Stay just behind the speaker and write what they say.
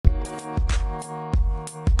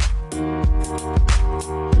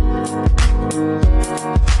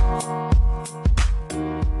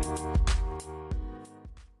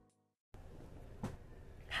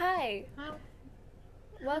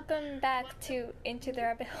Welcome back to Into the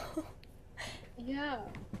Rabbit Hole. Yeah.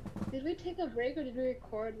 Did we take a break or did we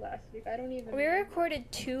record last week? I don't even We remember.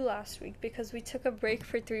 recorded 2 last week because we took a break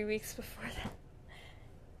for 3 weeks before that.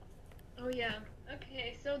 Oh yeah.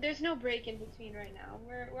 Okay, so there's no break in between right now.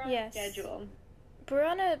 We're on Yes. schedule. We're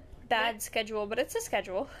on a bad schedule, but it's a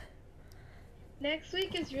schedule. Next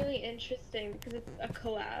week is really interesting because it's a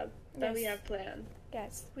collab that we Yes. have planned.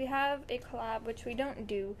 Yes, we have a collab, which we don't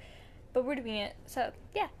do, but we're doing it, so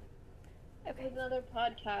yeah. Okay. With another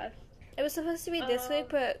podcast. It was supposed to be this week,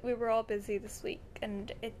 but we were all busy this week,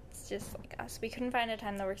 and it's just like us. We couldn't find a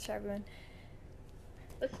time that works for everyone.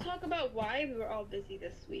 Let's talk about why we were all busy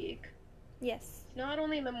this week. Yes. It's not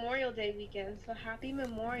only Memorial Day weekend, so happy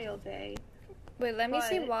Memorial Day. Wait, let me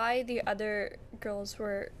see But- why the other girls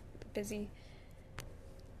were busy.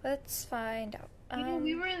 Let's find out. You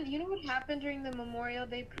know what happened during the Memorial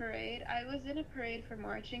Day parade? I was in a parade for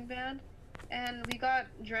marching band, and we got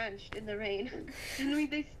drenched in the rain.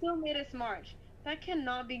 And they still made us march. That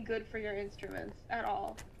cannot be good for your instruments at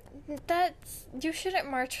all. You shouldn't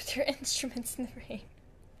march with your instruments in the rain.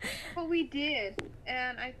 But we did,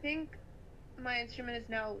 and I think my instrument is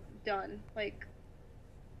now done. Like,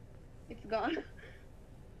 it's gone.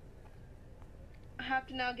 I have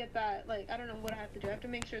to now get that, I don't know what I have to do. I have to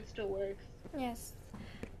make sure it still works. Yes.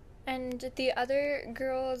 And the other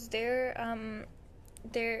girls,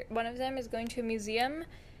 one of them is going to a museum.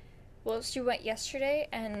 Well, she went yesterday,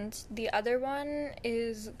 and the other one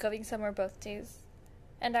is going somewhere both days.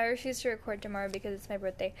 And I refuse to record tomorrow because it's my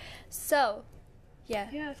birthday. So, yeah.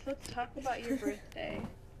 Yes, let's talk about your birthday.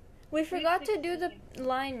 We forgot to do the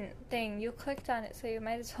line thing. You clicked on it, so you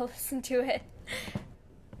might as well listen to it.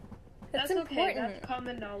 That's important. Okay. That's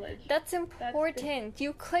common knowledge. That's important.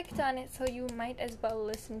 You clicked on it, so you might as well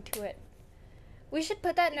listen to it. We should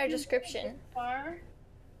put that in our description.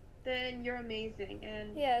 Then you're amazing,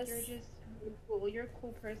 and Yes. you're just really cool. You're a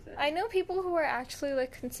cool person. I know people who are actually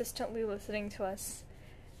consistently listening to us.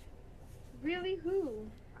 Really?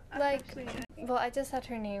 Who? Well, I just said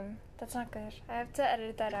her name. That's not good. I have to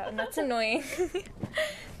edit that out, and that's annoying.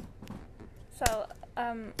 So,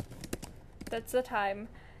 that's the time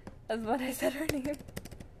of when I said her name.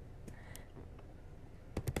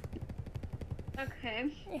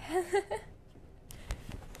 Okay. Yeah.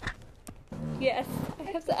 Yes,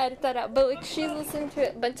 I have to edit that out. But she's listening to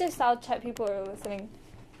it. A bunch of South Chat people are listening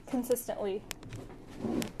consistently.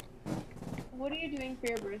 What are you doing for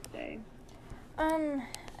your birthday? I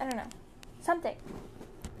don't know. Something.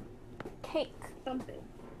 Cake. Something.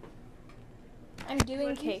 I'm doing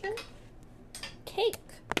What'd you cake. say? Cake.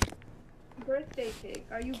 Birthday cake.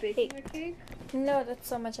 Are you baking a cake? No, that's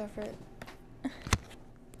so much effort.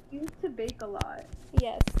 You used to bake a lot.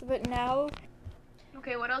 Yes, but now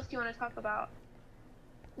Okay, what else do you want to talk about?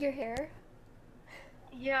 your hair.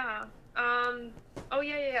 Yeah. Oh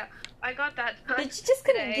yeah. I got that done.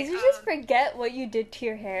 Did you just forget what you did to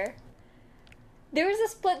your hair? There was a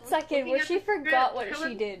split second where she forgot what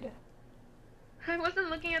she did. I wasn't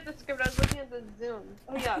looking at the script, I was looking at the Zoom.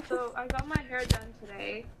 Oh yeah, so I got my hair done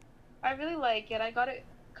today. I really like it. I got it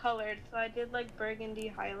colored, so I did burgundy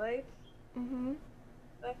highlights. Mhm.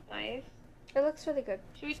 That's nice. It looks really good.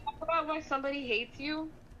 Should we talk about why somebody hates you?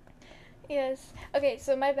 Yes. Okay,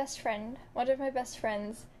 so one of my best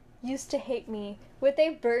friends, used to hate me with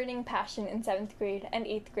a burning passion in 7th grade and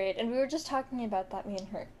 8th grade, and we were just talking about that, me and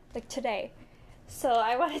her, today. So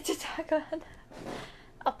I wanted to talk about that.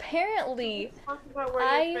 Apparently, Talk about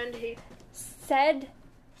where your friend hates said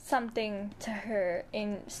something to her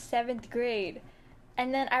in 7th grade,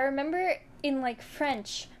 and then I remember in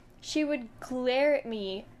French, she would glare at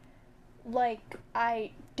me like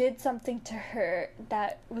I did something to her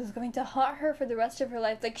that was going to haunt her for the rest of her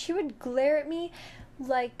life. She would glare at me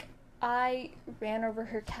like I ran over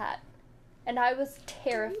her cat, and I was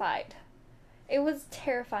terrified. It was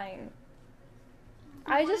terrifying.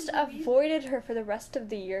 I just avoided her for the rest of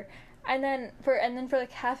the year, and then for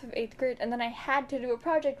half of 8th grade, and then I had to do a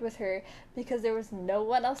project with her because there was no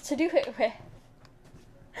one else to do it with.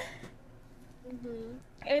 Mhm.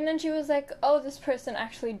 And then she was like, "Oh, this person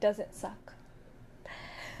actually doesn't suck."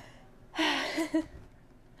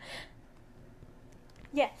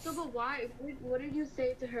 Yes. So, but why? What did you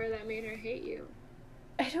say to her that made her hate you?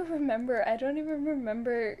 I don't remember. I don't even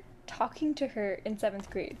remember talking to her in 7th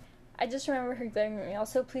grade. I just remember her glaring at me.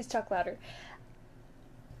 Also, please talk louder.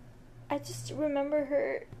 I just remember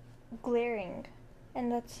her glaring,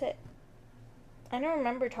 and that's it. I don't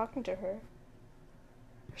remember talking to her.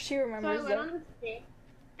 She remembers So I went on this date,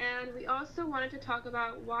 and we also wanted to talk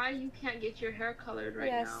about why you can't get your hair colored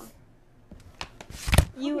right now.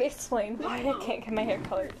 You explain why I can't get my hair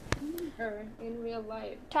colored. seen her in real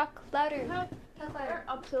life. Talk louder. She has Talk hair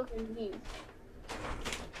louder. up till her knees.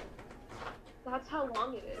 That's how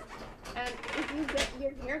long it is. And if you get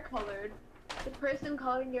your hair colored, the person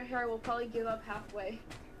coloring your hair will probably give up halfway.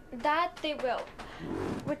 That they will.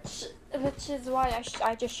 Which is why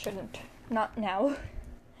I just shouldn't. Not now.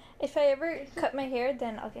 If I ever cut my hair,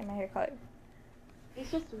 then I'll get my hair colored.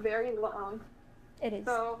 It's just very long. It is.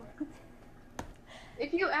 So,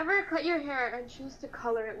 if you ever cut your hair and choose to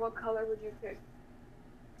color it, what color would you pick?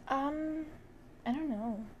 I don't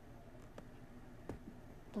know.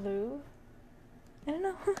 Blue? I don't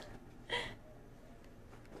know.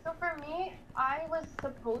 So for me, I was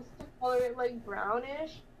supposed to color it like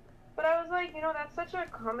brownish, but I was like, that's such a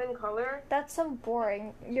common color. That's so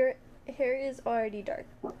boring. Your hair is already dark.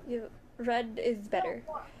 Red is better.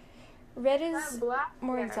 Red is Black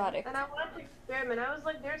more hair, exotic. And I wanted to experiment. I was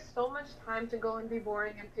like, there's so much time to go and be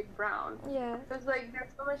boring and pick brown. Yeah. There's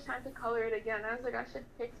so much time to color it again. I was like, I should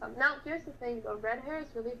pick some. Now, here's the thing though, red hair is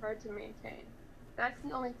really hard to maintain. That's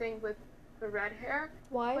the only thing with the red hair.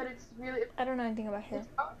 Why? But it's really... I don't know anything about hair.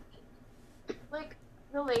 Like,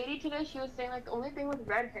 the lady today, she was saying, like, the only thing with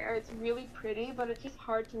red hair, it's really pretty, but it's just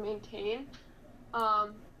hard to maintain.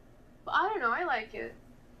 But I don't know, I like it.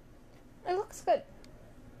 It looks good.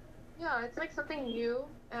 Yeah, it's like something new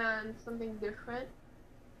and something different.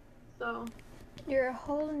 So... You're a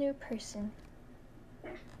whole new person.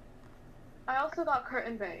 I also got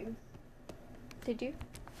curtain bangs. Did you?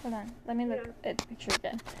 Hold on. Let me look at the picture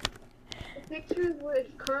again. The pictures were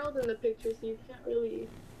curled in the picture, so you can't really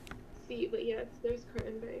see, but yes, there's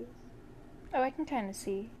curtain bangs. Oh, I can kind of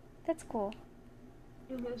see. That's cool.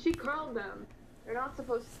 She curled them. They're not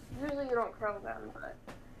supposed to, usually you don't curl them, but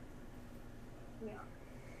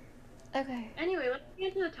yeah. Okay. Anyway, let's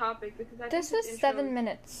get into the topic because I This think was 7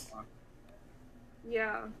 minutes.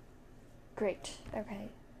 Yeah. Great. Okay.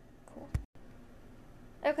 Cool.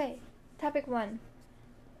 Okay. Topic 1.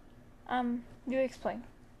 You explain.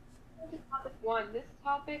 Topic 1. This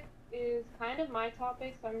topic is kind of my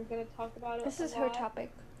topic, so I'm gonna talk about it. This is her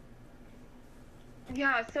topic.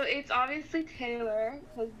 Yeah, so it's obviously Taylor,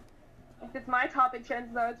 because if it's my topic,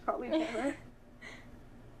 chances are it's probably Taylor.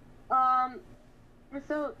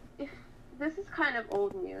 So this is kind of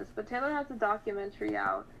old news, but Taylor has a documentary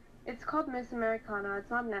out. It's called Miss Americana.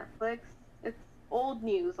 It's on Netflix. It's old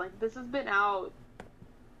news. Like, this has been out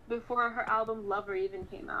before her album Lover even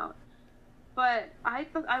came out. But I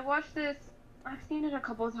watched this. I've seen it a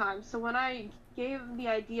couple of times. So when I gave the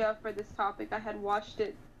idea for this topic, I had watched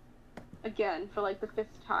it again for like the 5th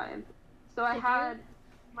time. So I had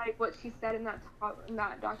like what she said in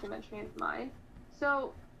that documentary in mind.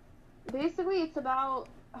 So basically, it's about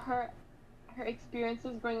her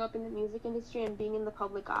experiences growing up in the music industry and being in the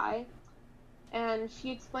public eye. And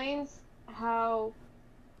she explains how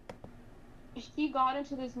she got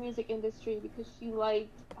into this music industry because she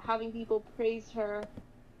liked having people praise her,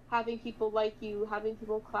 having people like you, having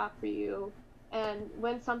people clap for you. And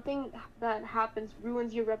when something that happens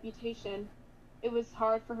ruins your reputation, it was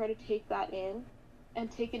hard for her to take that in and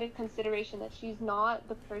take it into consideration that she's not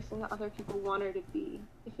the person that other people want her to be,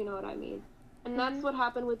 if you know what I mean. And that's what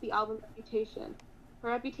happened with the album Reputation. Her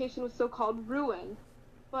reputation was so-called ruined,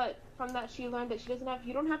 but from that she learned that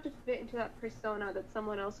you don't have to fit into that persona that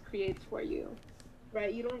someone else creates for you,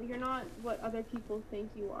 right? You're not what other people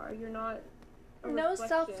think you are. You're not No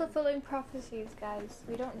self-fulfilling prophecies, guys.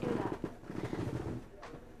 We don't do that.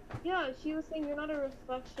 Yeah, she was saying you're not a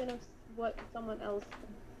reflection of what someone else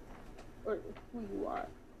or who you are.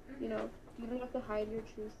 You know, you don't have to hide your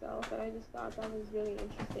true self. And I just thought that was really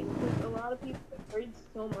interesting because a lot of people are worried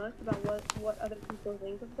so much about what other people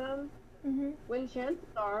think of them. When chances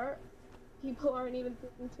are, people aren't even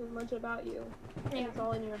thinking too much about you. And it's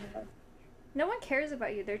all in your head. No one cares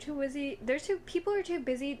about you. People are too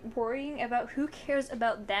busy worrying about who cares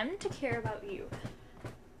about them to care about you.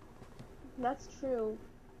 That's true.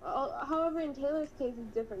 However, in Taylor's case,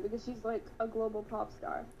 it's different because she's like a global pop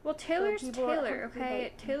star. Well, Taylor's so Taylor,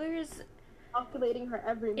 okay? Taylor's calculating her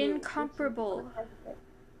every move. Incomparable.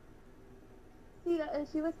 See that, and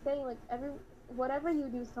she was saying like whatever you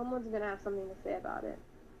do, someone's gonna have something to say about it.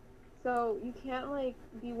 So you can't like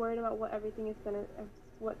be worried about what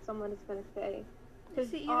someone is gonna say.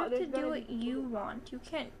 See, you have to do what you want. You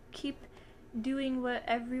can't keep doing what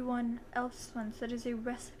everyone else wants. That is a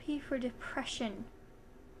recipe for depression.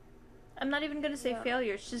 I'm not even gonna say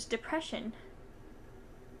failure. It's just depression.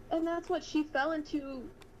 And that's what she fell into.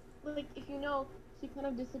 Like, if you know, she kind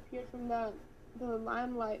of disappeared from the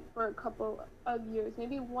limelight for a couple of years,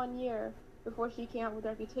 maybe 1 year before she came out with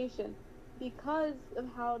Reputation, because of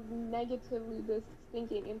how negatively this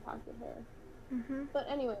thinking impacted her. Mm-hmm. But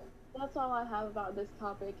anyway, that's all I have about this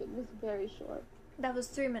topic. It was very short. That was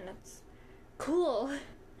 3 minutes. Cool.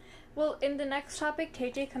 Well, in the next topic,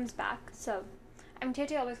 Tay comes back. So,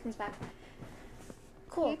 Tay always comes back.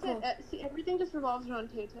 Cool, cool. See, everything just revolves around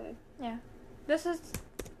Tay. Yeah. This is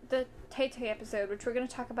the Tay episode, which we're going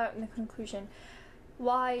to talk about in the conclusion.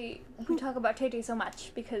 Why we talk about Tay so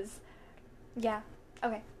much, because, yeah.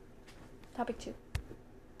 Okay. Topic 2.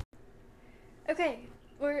 Okay,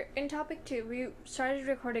 we're in topic 2. We started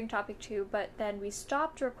recording topic 2, but then we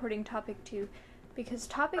stopped recording topic 2 because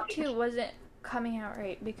topic 2 wasn't coming out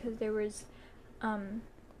right because there was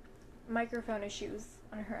microphone issues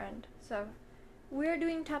on her end. So we're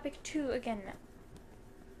doing topic 2 again now.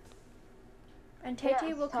 And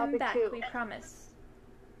Tay will come back, 2. we promise.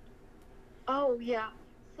 Oh, yeah.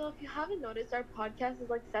 So if you haven't noticed, our podcast is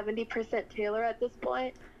like 70% Taylor at this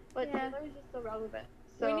point, but Yeah. Taylor is just irrelevant.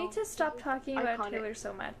 So We need to stop talking about iconic. Taylor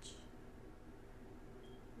so much.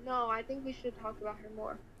 No, I think we should talk about her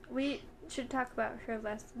more. We should talk about her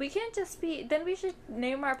less. We can't just be... Then we should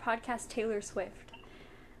name our podcast Taylor Swift.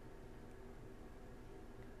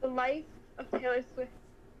 The life of Taylor Swift.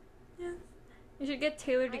 Yes. You should get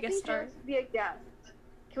Taylor to guest star. I think she should be a guest.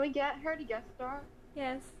 Can we get her to guest star?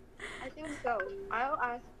 Yes. I think so. I'll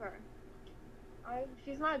ask her.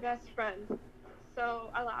 She's my best friend.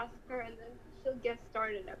 So I'll ask her and then she'll guest star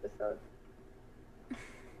in an episode.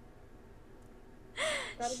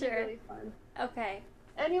 That'll be really fun. Okay.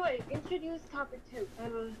 Anyway, introduce topic 2,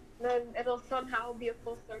 and then it'll somehow be a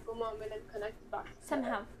full circle moment and connect back.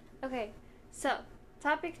 Somehow. Okay. So,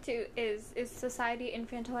 topic 2 is society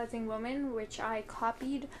infantilizing women, which I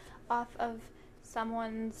copied off of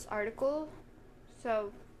someone's article.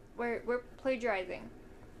 So, we're plagiarizing.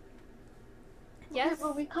 Yes. Okay,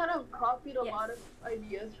 well, we kind of copied a lot of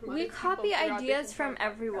ideas from We other copy people ideas from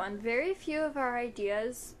everyone. Very few of our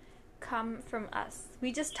ideas come from us.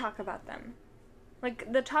 We just talk about them.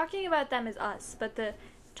 Like, the talking about them is us, but the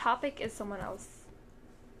topic is someone else.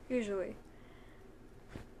 Usually.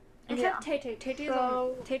 Except Tay.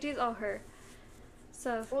 Tay's all her.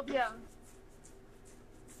 So. Well, yeah.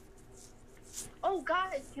 Oh,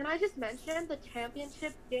 guys, can I just mention the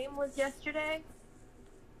championship game was yesterday?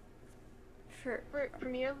 For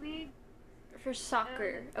Premier League? For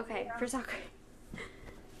soccer. Okay, yeah. For soccer.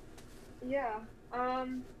 Yeah.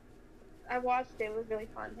 I watched it. It was really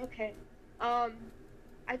fun. Okay.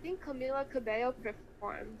 I think Camila Cabello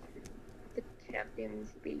performed the Champions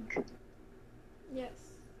League. Yes.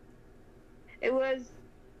 It was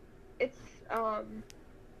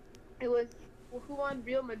who won?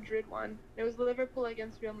 Real Madrid won. It was Liverpool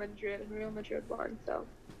against Real Madrid, and Real Madrid won, so.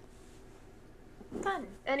 Fun.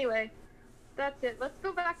 Anyway, that's it. Let's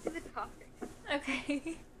go back to the topic.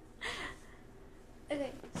 Okay.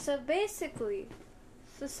 Okay, so basically,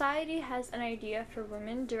 society has an idea for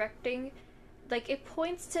women directing, like, it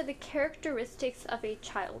points to the characteristics of a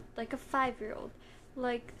child, like a 5-year-old,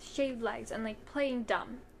 like shaved legs and, like, playing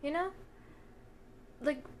dumb, you know?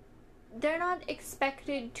 Like, they're not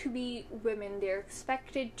expected to be women, they're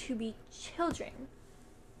expected to be children,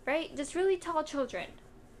 right? Just really tall children.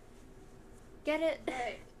 Get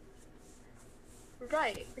it?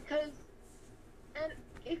 Right, because, and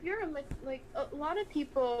if you're like a lot of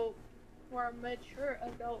people who are mature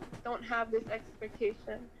adults don't have this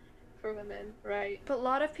expectation for women, right? But a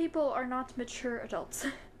lot of people are not mature adults.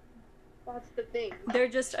 That's the thing. They're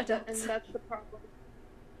just adults. And that's the problem.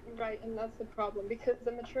 Right, and that's the problem, because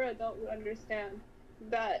the mature adult would understand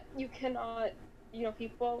that you cannot,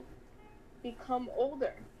 people become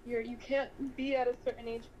older. You can't be at a certain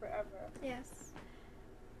age forever. Yes.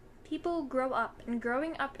 People grow up, and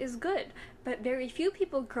growing up is good, but very few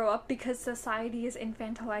people grow up because society is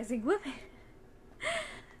infantilizing women.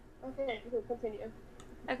 Okay, continue.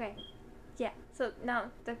 Okay, yeah, so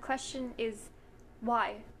now the question is,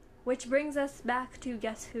 why? Which brings us back to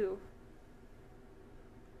guess who?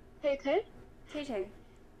 Tay? Tay.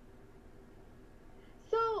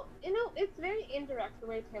 So, it's very indirect the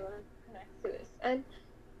way Taylor connects to this. And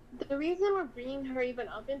the reason we're bringing her even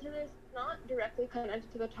up into this is not directly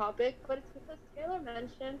connected to the topic, but it's because Taylor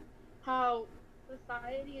mentioned how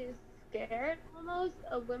society is scared, almost,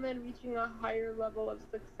 of women reaching a higher level of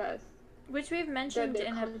success. Which we've mentioned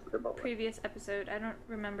in a previous episode. I don't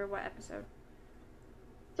remember what episode.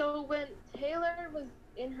 So when Taylor was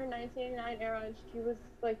in her 1989 era and she was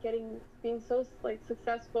being so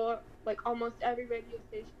successful, almost every radio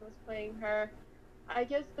station was playing her, I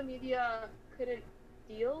guess the media couldn't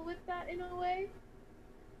deal with that in a way.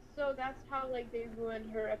 So that's how they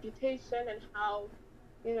ruined her reputation, and how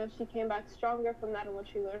she came back stronger from that and what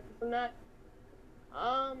she learned from that.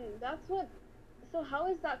 That's what So how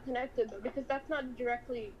is that connected though? Because that's not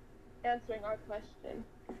directly answering our question.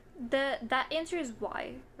 That answer is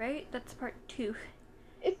why, right? That's part 2.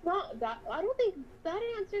 It's not that. I don't think that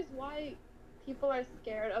answers why people are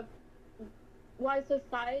scared of why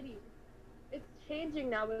society. It's changing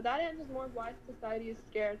now, but that answers more why society is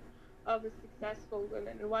scared of the successful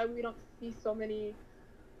women and why we don't see so many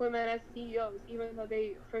women as CEOs, even though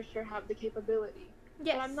they for sure have the capability.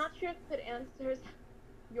 Yes. But I'm not sure if it answers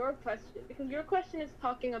your question, because your question is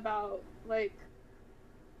talking about, like,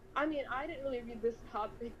 I mean, I didn't really read this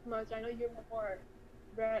topic much. I know you're more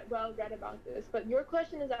well read about this, but your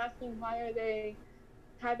question is asking why are they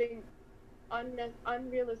having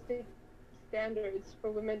unrealistic standards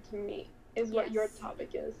for women to meet, is Yes. what your topic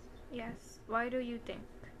is. Yes. Why do you think?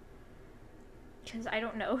 Because I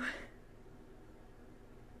don't know.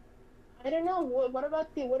 I don't know.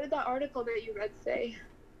 What did that article that you read say?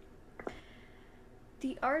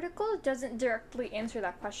 The article doesn't directly answer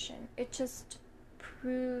that question. It just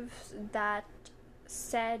proves that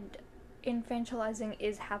said infantilizing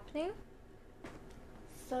is happening.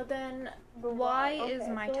 So then, why is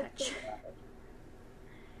my touch?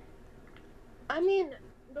 I mean,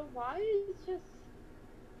 the why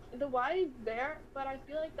is there, but I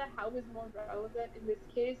feel like the how is more relevant in this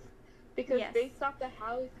case, because Yes. based off the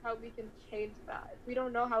how is how we can change that. If we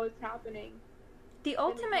don't know how it's happening, The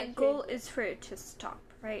ultimate goal is for it to stop,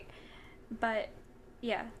 right? But,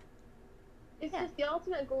 yeah. It's just the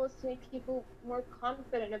ultimate goal is to make people more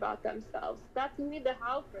confident about themselves. That's me the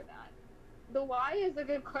how for that. The why is a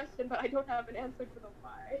good question, but I don't have an answer for the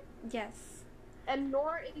why. Yes. And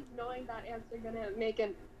nor is knowing that answer gonna make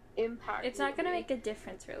an impact. It's not gonna make a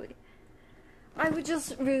difference, really. I would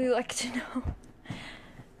just really like to know.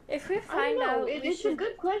 If we find out, it's a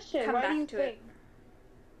good question. Come Why back do you to think? it.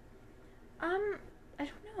 I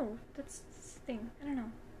don't know. That's the thing. I don't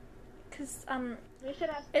know. Because, We should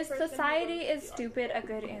ask is the person who society wrote is the stupid a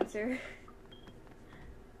article. good answer?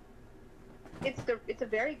 It's a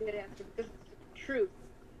very good answer because it's the truth.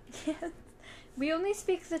 Yes. We only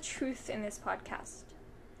speak the truth in this podcast.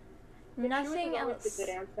 The Nothing truth is always else. a good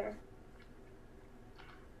answer.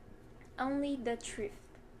 Only the truth.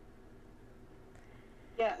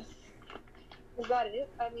 Yes. Is that it?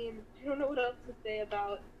 I mean, I don't know what else to say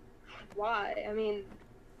about why. I mean,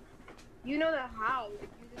 you know the how. Like,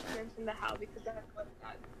 you just mentioned the how because that's what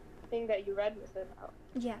that thing that you read was about.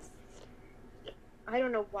 Yes. I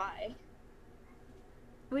don't know why.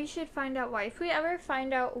 We should find out why. If we ever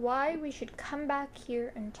find out why, we should come back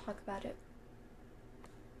here and talk about it.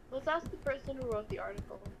 Let's ask the person who wrote the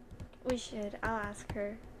article. We should. I'll ask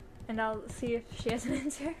her. And I'll see if she has an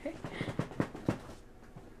answer.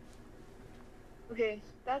 Okay,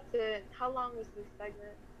 that's it. How long was this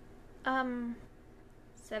segment?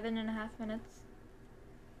 7.5 minutes.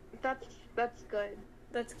 That's good.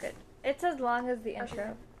 That's good. It's as long as the intro.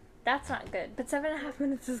 Okay. That's not good, but 7.5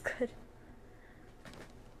 minutes is good.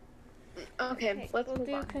 Okay, let's we'll move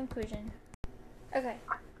do on. conclusion. Okay.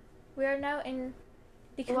 We are now in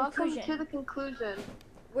the Welcome conclusion. to the conclusion.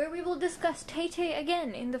 Where we will discuss Tay-Tay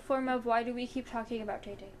again in the form of why do we keep talking about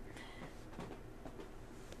Tay-Tay?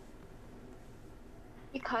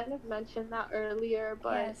 We kind of mentioned that earlier,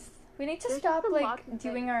 but Yes. We need to there's stop, just a lot like, to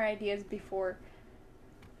doing say. our ideas before.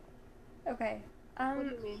 Okay. What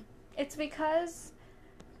do you mean? It's because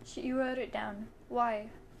you wrote it down. Why?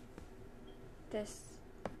 This.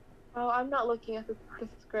 Oh, I'm not looking at the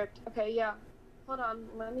script. Okay, yeah. Hold on,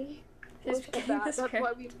 let me Just look at getting that. the That's why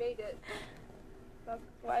script. we made it. That's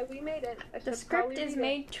why we made it. I The should script probably is read it.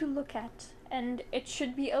 made to look at, and it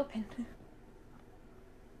should be open.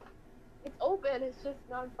 It's open, it's just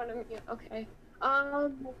not in front of me. Okay.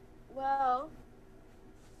 Well,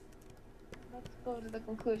 let's go to the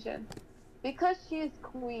conclusion. Because she is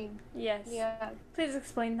queen. Yes. Yes. Please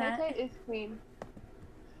explain that. Tay-Tay is queen.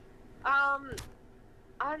 I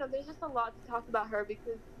don't know, there's just a lot to talk about her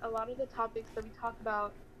because a lot of the topics that we talk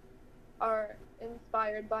about are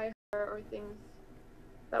inspired by her or things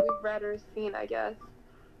that we've read or seen, I guess.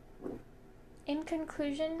 In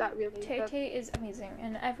conclusion, That really Tay-Tay is amazing,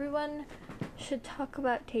 and everyone should talk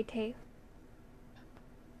about Tay-Tay.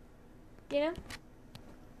 You know?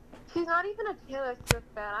 She's not even a Taylor Swift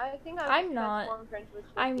fan. I think I'm not.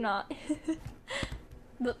 I'm Swiftie. not.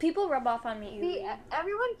 But people rub off on me easily. See,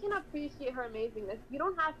 everyone can appreciate her amazingness. You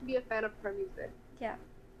don't have to be a fan of her music. Yeah.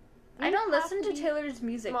 You I don't just listen have to be Taylor's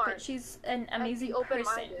music, smart but she's an and amazing be person.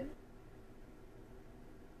 open-minded.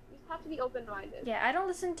 You just have to be open-minded. Yeah, I don't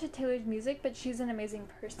listen to Taylor's music, but she's an amazing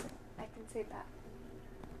person. I can say that.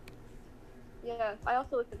 Yes, I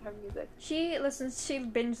also listen to her music. She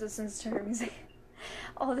binge listens to her music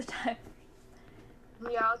all the time.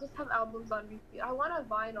 Yeah, I'll just have albums on repeat. I want a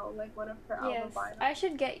vinyl, like one of her album Yes, vinyls.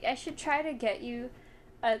 I should try to get you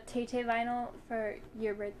a Tay Tay vinyl for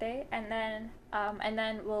your birthday, and then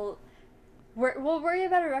we'll worry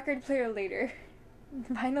about a record player later.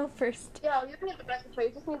 Vinyl first. Yeah, you don't need the record player,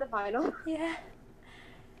 you just need the vinyl. Yeah.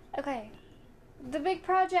 Okay. The big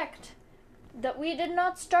project that we did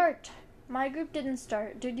not start. My group didn't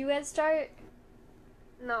start. Did you guys start?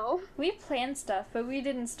 No. We planned stuff, but we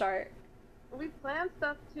didn't start. We planned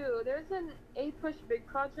stuff too. There's an 8-push big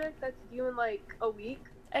project that's due in like a week.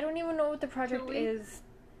 I don't even know what the project 2 weeks. is.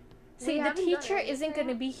 See, We the haven't teacher done isn't going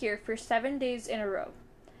to anything. be here for 7 days in a row.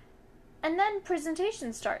 And then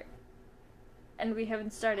presentations start. And we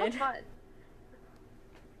haven't started. How fun.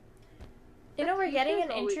 You know, The we're getting an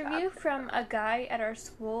teachers always interview ask from a guy at our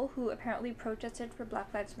school who apparently protested for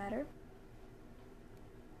Black Lives Matter.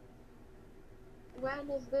 When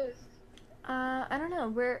is this? I don't know.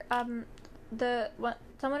 We're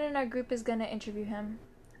someone in our group is gonna interview him,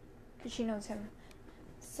 'cause she knows him.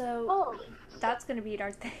 So Oh, that's gonna be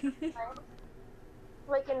our thing.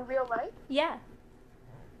 like in real life? Yeah,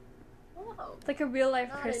 Oh. like a real life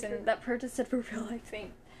Not person interesting. that protested for real life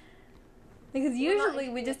things. Because We're not usually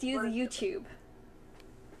we just use YouTube.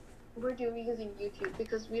 We're doing using YouTube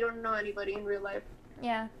because we don't know anybody in real life.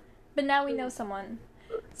 Yeah, but now we know someone.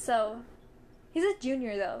 So he's a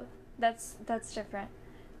junior though. That's different.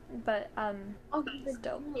 But Oh, he's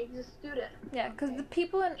Still. he's a student. yeah, because Okay. the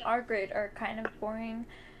people in our grade are kind of boring.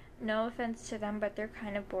 No offense to them, but they're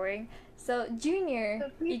kind of boring. So junior The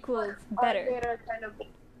people equals in our better. grade are kind of.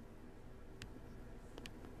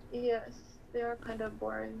 Yes, they are kind of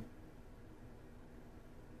boring.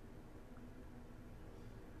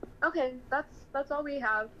 Okay, that's all we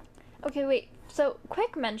have. Okay, wait. So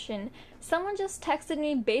quick mention. Someone just texted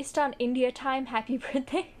me based on India time. Happy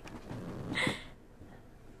birthday.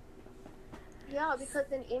 Yeah,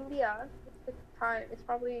 because in India, it's the time.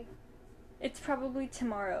 It's probably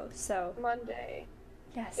tomorrow. So Monday.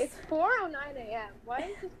 yes. It's 4:09 a.m. Why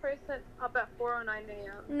is this person up at 4:09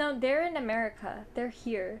 a.m.? No, they're in America. They're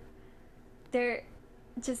here. They're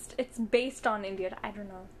just. It's based on India. I don't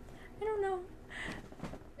know.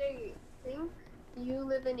 They think you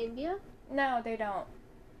live in India? No, they don't.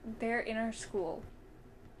 They're in our school.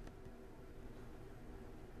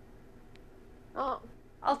 Oh.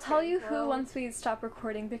 I'll tell Okay, you who well- once we stop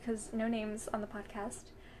recording because no names on the podcast.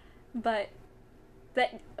 But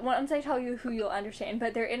that once I tell you who you'll understand.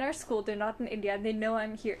 But they're in our school. They're not in India. And they know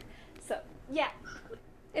I'm here. So yeah,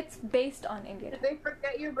 it's based on India Did time. they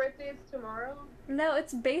forget your birthday is tomorrow? No,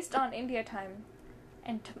 it's based on India time,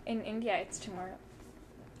 and in India it's tomorrow.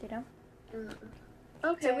 You know.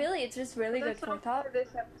 Okay. So really, it's just really good That's all forethought. for this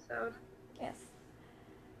episode. Yes.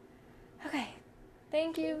 Okay.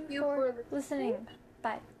 Thank you, Thank you for for listening. listening.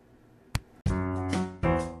 Bye.